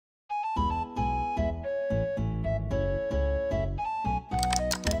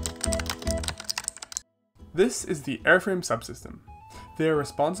This is the airframe subsystem. They are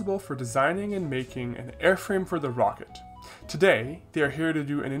responsible for designing and making an airframe for the rocket. Today, they are here to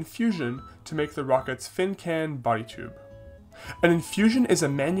do an infusion to make the rocket's fin can body tube. An infusion is a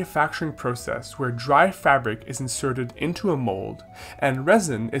manufacturing process where dry fabric is inserted into a mold and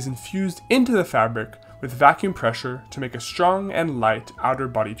resin is infused into the fabric with vacuum pressure to make a strong and light outer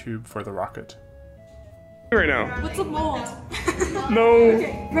body tube for the rocket. Right now. What's a mold? No.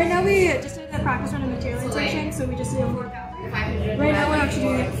 Okay. Right now we just did a practice run of material insertion, so we just did a mold. Right now we're actually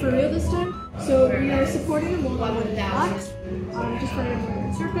doing it for real this time. So we are supporting the mold on wooden blocks, just putting it on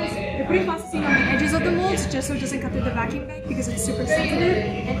the surface. We're putting plasticine on the edges of the molds just so it doesn't cut through the vacuum bag because it's super sensitive.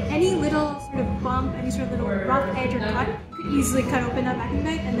 And any little sort of bump, any sort of little rough edge or cut could easily cut open that vacuum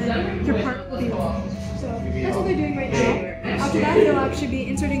bag and then your part will be ruined. So that's what they're doing right now. After that, they'll actually be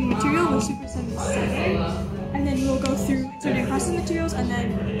inserting material with Super 77. And then we'll go through inserting process materials and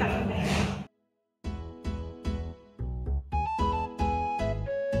then vacuum bag.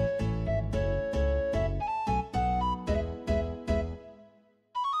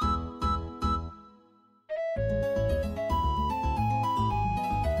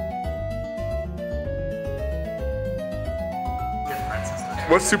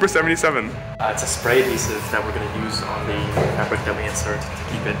 What's Super 77? It's a spray adhesive that we're going to use on the fabric that we insert to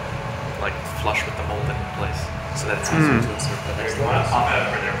keep it like flush with the mold in place, so that it's easier to insert the next one.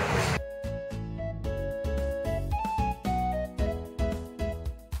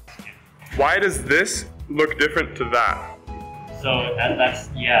 Why does this look different to that? So that's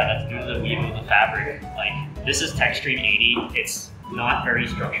due to the weave of the fabric. Like, this is Textreme 80. It's not very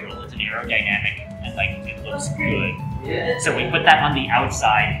structural. It's an aerodynamic, and like it looks good. So we put that on the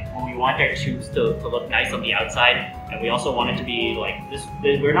outside when we want our tubes to look nice on the outside, and we also want it to be like this.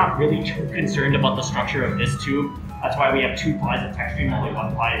 We're not really too concerned about the structure of this tube. That's why we have 2 plies of Textreme, only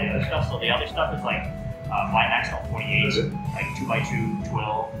 1 ply of the other stuff. So the other stuff is like Max L48, like 2x2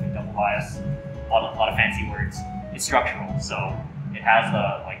 twill, and double bias. A lot of fancy words. It's structural, so it has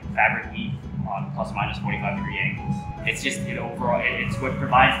a like fabric weave on plus or minus 45-degree angles. It's just it's what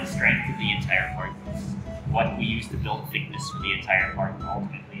provides the strength of the entire part. What we use to build thickness for the entire part, and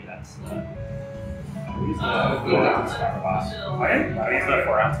ultimately that's. That's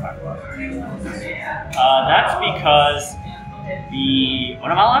because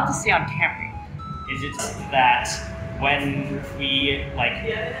what I'm allowed to say on camera is it's that when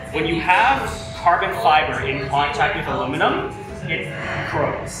you have carbon fiber in contact with aluminum, it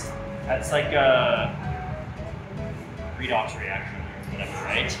corrodes. That's like a redox reaction or whatever,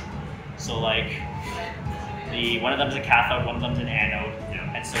 right? So like one of them's a cathode, one of them's an anode,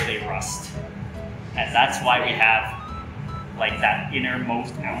 and so they rust. And that's why we have like that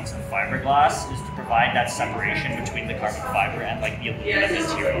innermost ounce of fiberglass is to provide that separation between the carbon fiber and like the aluminum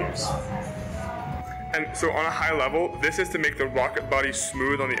interiors. And so on a high level, this is to make the rocket body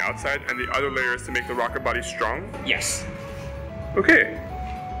smooth on the outside, and the other layer is to make the rocket body strong? Yes. Okay.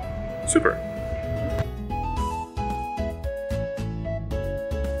 Super.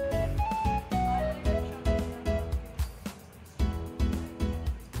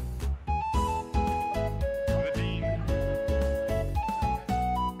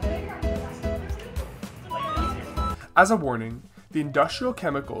 As a warning, the industrial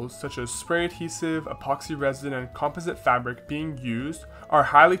chemicals such as spray adhesive, epoxy resin, and composite fabric being used are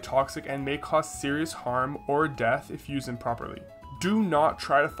highly toxic and may cause serious harm or death if used improperly. Do not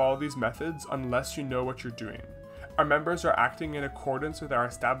try to follow these methods unless you know what you're doing. Our members are acting in accordance with our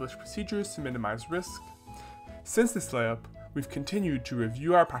established procedures to minimize risk. Since this layup, we've continued to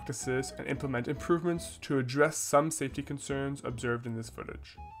review our practices and implement improvements to address some safety concerns observed in this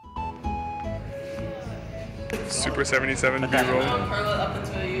footage. Super 77 B-roll. Up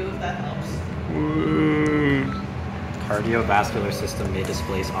until you, if that helps. Woo. Cardiovascular system may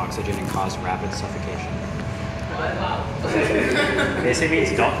displace oxygen and cause rapid suffocation. Basically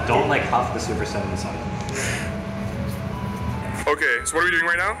means don't like huff the Super 77. Okay, so what are we doing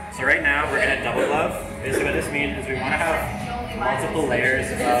right now? So right now we're gonna double glove. Basically what this means is we want to have multiple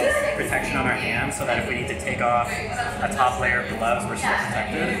layers of protection on our hands so that if we need to take off a top layer of gloves, we're still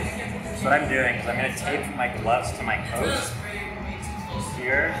protected. So what I'm doing is I'm going to tape my gloves to my coat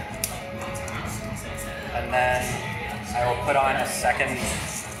here, and then I will put on a second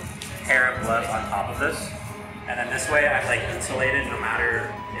pair of gloves on top of this, and then this way I'm like insulated no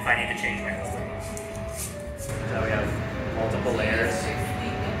matter if I need to change my clothing. So we have multiple layers.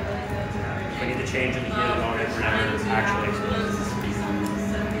 If we need to change in the heat of the moment, we're never actually exposed.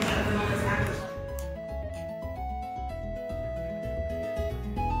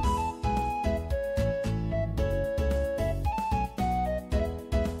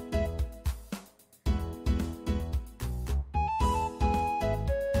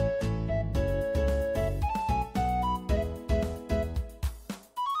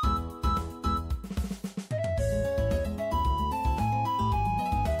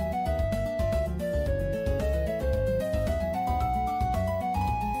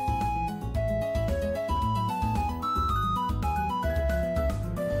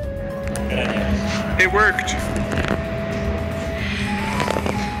 Good idea. It worked.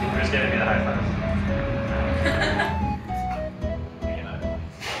 Who's giving me the high five?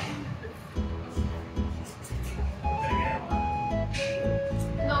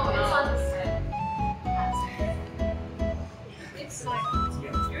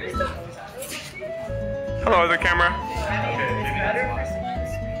 Hello, the camera.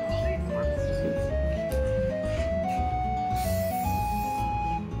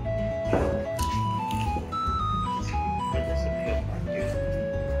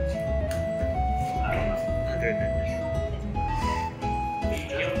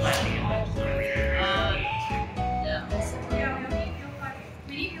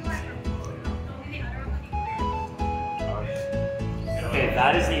 Okay,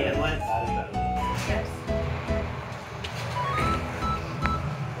 that is the inlet, that is the outlet.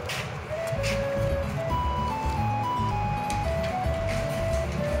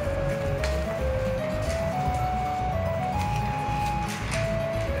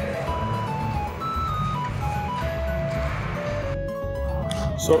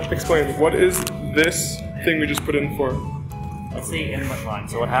 So explain, what is this thing we just put in for? Let's say inlet line.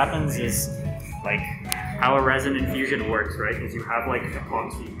 So what happens is, like, how a resin infusion works, right? Is you have like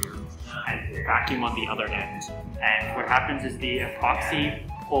epoxy and vacuum on the other end. And what happens is the epoxy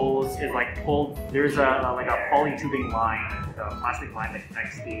pulled. There's a like a poly tubing line, a plastic line that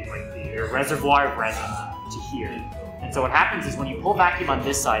connects the reservoir of resin to here. And so what happens is when you pull vacuum on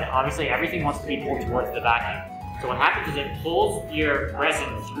this side, obviously everything wants to be pulled towards the vacuum. So what happens is it pulls your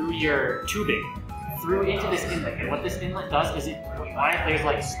resin through your tubing, through into this inlet. And what this inlet does is why there's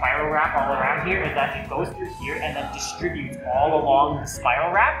like spiral wrap all around here is that it goes through here and then distributes all along the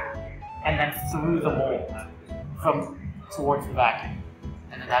spiral wrap and then through the mold from towards the vacuum.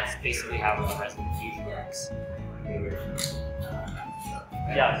 And then that's basically how the resin infusion works.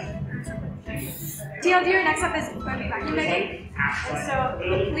 Yeah. TLDR, next up is going to be vacuum bagging. And so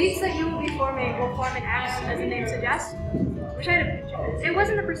the pleats that you will be forming will form an X, as the name suggests. Wish I had a picture. It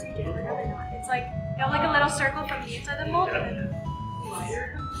wasn't the procedure, but really not. It's like you have like a little circle from the inside of the mold. And then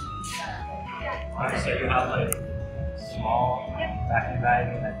So you have like small vacuum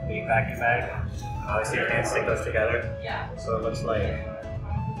bag and then big vacuum bag. Obviously you can't stick those together. So it looks like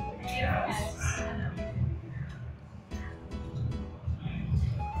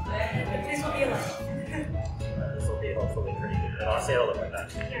this will be like. this will be hopefully pretty good. But I'll say it'll look like that.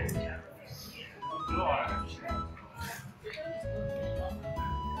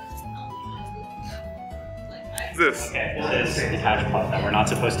 This. Okay, this is the catch pot that we're not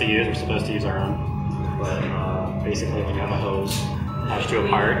supposed to use. We're supposed to use our own. But basically, when you have a hose attached to a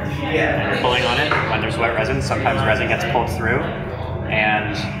part and you're pulling on it, when there's wet resin, sometimes resin gets pulled through.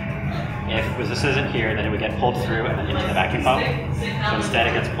 And if this isn't here, then it would get pulled through and then into the vacuum pump. So instead,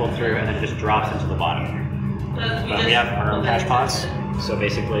 it gets pulled through and then it just drops into the bottom. But we have our own catch pots. So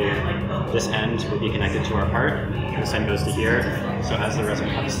basically, this end would be connected to our part. This end goes to here. So as the resin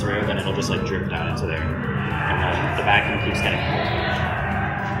comes through, then it'll just like drip down into there. And then the vacuum keeps getting pulled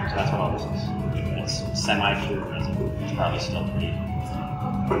through. So that's what all this is. It's semi-pure resin. It's probably still pretty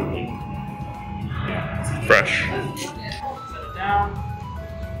Fresh. Set it down.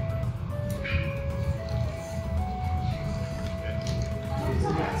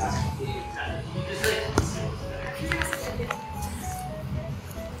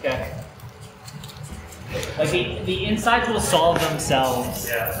 Okay. Like the insides will solve themselves.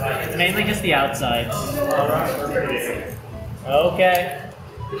 It's mainly just the outsides. Okay.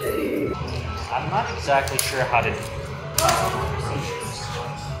 I'm not exactly sure how to.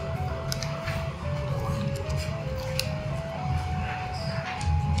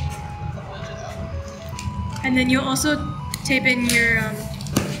 And then you'll also tape in your,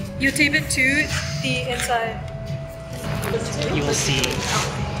 you'll tape it to the inside. You will see.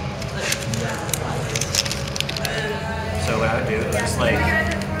 So what I would do is just like,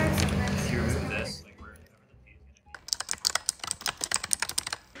 if you remove this, like wherever the tape is going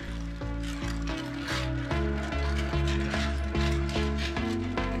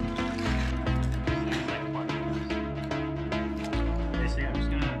to be. I'm just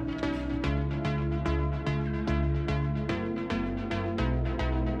gonna.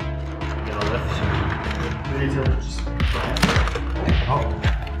 Get a lift. We need to just. Oh.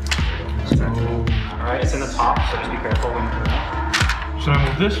 Alright, it's in the top, so just be careful when you put it out. Should I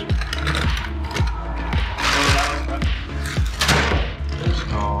move this?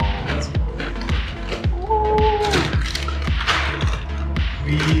 No.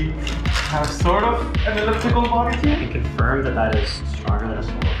 We have sort of an elliptical body You here. can confirm that that is stronger than a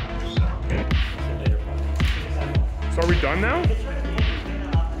solo cup. So are we done now?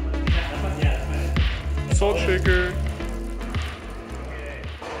 salt shaker.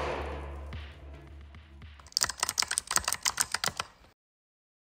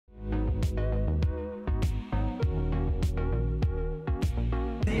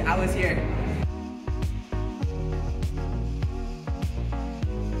 I was here.